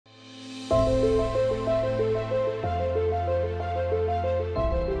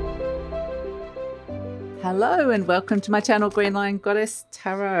Hello and welcome to my channel, Green Line Goddess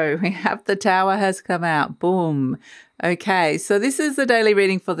Tarot. We have the Tower has come out. Boom. Okay, so this is the daily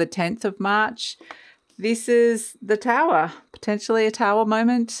reading for the 10th of March. This is the Tower, potentially a Tower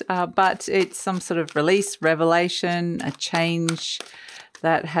moment, but it's some sort of release, revelation, a change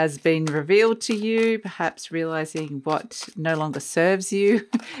that has been revealed to you, perhaps realizing what no longer serves you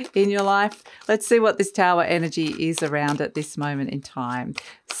in your life. Let's see what this Tower energy is around at this moment in time.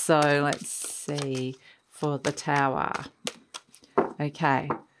 So let's see for the Tower. Okay,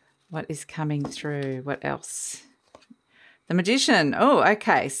 what is coming through? What else? The Magician. Oh,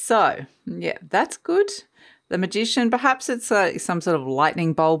 okay. So, yeah, that's good. The Magician, perhaps it's like some sort of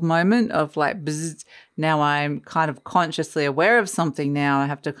lightning bulb moment of like, bzz, now I'm kind of consciously aware of something now. I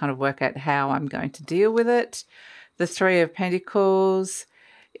have to kind of work out how I'm going to deal with it. The Three of Pentacles,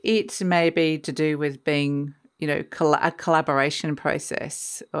 it may be to do with being, you know, a collaboration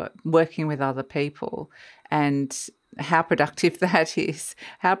process, or working with other people, and how productive that is,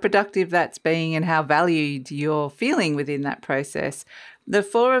 how productive that's being, and how valued you're feeling within that process. The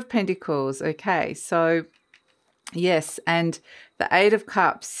Four of Pentacles, okay, so yes, and the Eight of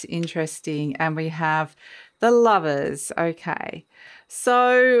Cups, interesting, and we have the Lovers, okay.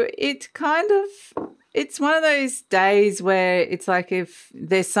 So it's one of those days where it's like if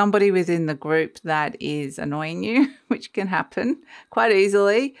there's somebody within the group that is annoying you, which can happen quite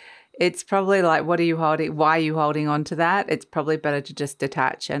easily, it's probably like, what are you holding? Why are you holding on to that? It's probably better to just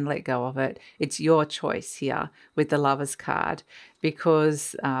detach and let go of it. It's your choice here with the Lovers card,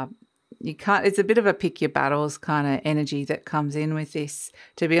 because you can't, it's a bit of a pick your battles kind of energy that comes in with this.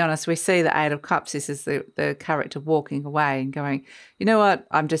 To be honest, we see the Eight of Cups. This is the character walking away and going, you know what,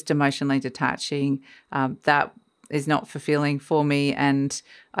 I'm just emotionally detaching. That is not fulfilling for me, and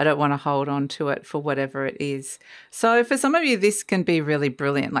I don't want to hold on to it for whatever it is. So for some of you, this can be really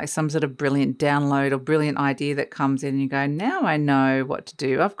brilliant, like some sort of brilliant download or brilliant idea that comes in and you go, now I know what to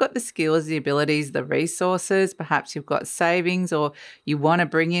do. I've got the skills, the abilities, the resources. Perhaps you've got savings, or you want to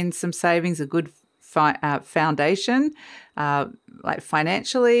bring in some savings, a good foundation, like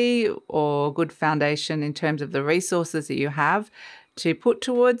financially, or good foundation in terms of the resources that you have to put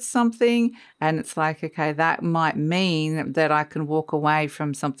towards something. And it's like, okay, that might mean that I can walk away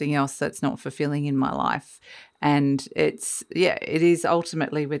from something else that's not fulfilling in my life. And it's, yeah, it is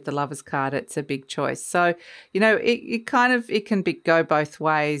ultimately with the Lovers card, it's a big choice. So, you know, it can go both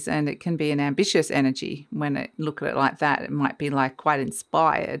ways, and it can be an ambitious energy when it look at it like that. It might be like quite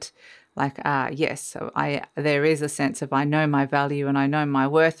inspired. Like, yes, so there is a sense of I know my value and I know my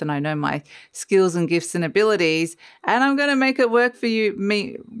worth and I know my skills and gifts and abilities, and I'm going to make it work for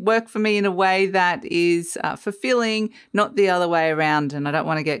me in a way that is fulfilling, not the other way around. And I don't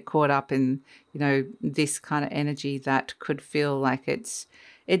want to get caught up in, you know, this kind of energy that could feel like it's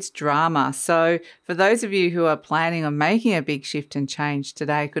drama. So for those of you who are planning on making a big shift and change,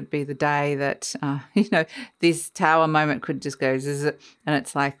 today could be the day that, you know, this Tower moment could just go, and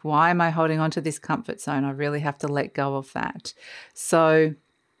it's like, why am I holding on to this comfort zone? I really have to let go of that. So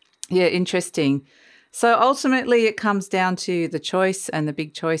yeah, interesting. So ultimately it comes down to the choice and the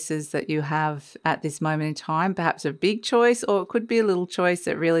big choices that you have at this moment in time, perhaps a big choice, or it could be a little choice.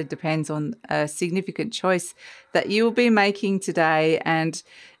 It really depends on a significant choice that you will be making today. And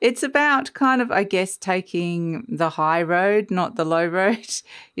it's about kind of, I guess, taking the high road, not the low road,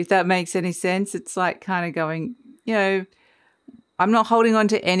 if that makes any sense. It's like kind of going, you know, I'm not holding on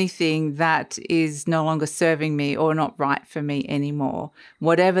to anything that is no longer serving me or not right for me anymore,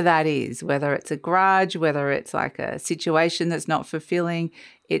 whatever that is, whether it's a grudge, whether it's like a situation that's not fulfilling.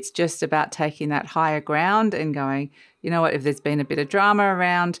 It's just about taking that higher ground and going, you know what, if there's been a bit of drama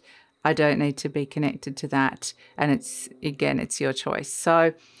around, I don't need to be connected to that. And it's, again, it's your choice.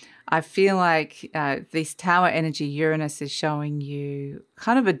 So I feel like this Tower energy, Uranus, is showing you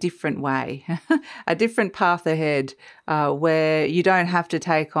kind of a different way, a different path ahead, where you don't have to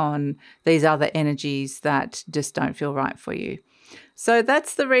take on these other energies that just don't feel right for you. So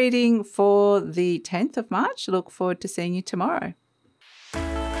that's the reading for the 10th of March. Look forward to seeing you tomorrow.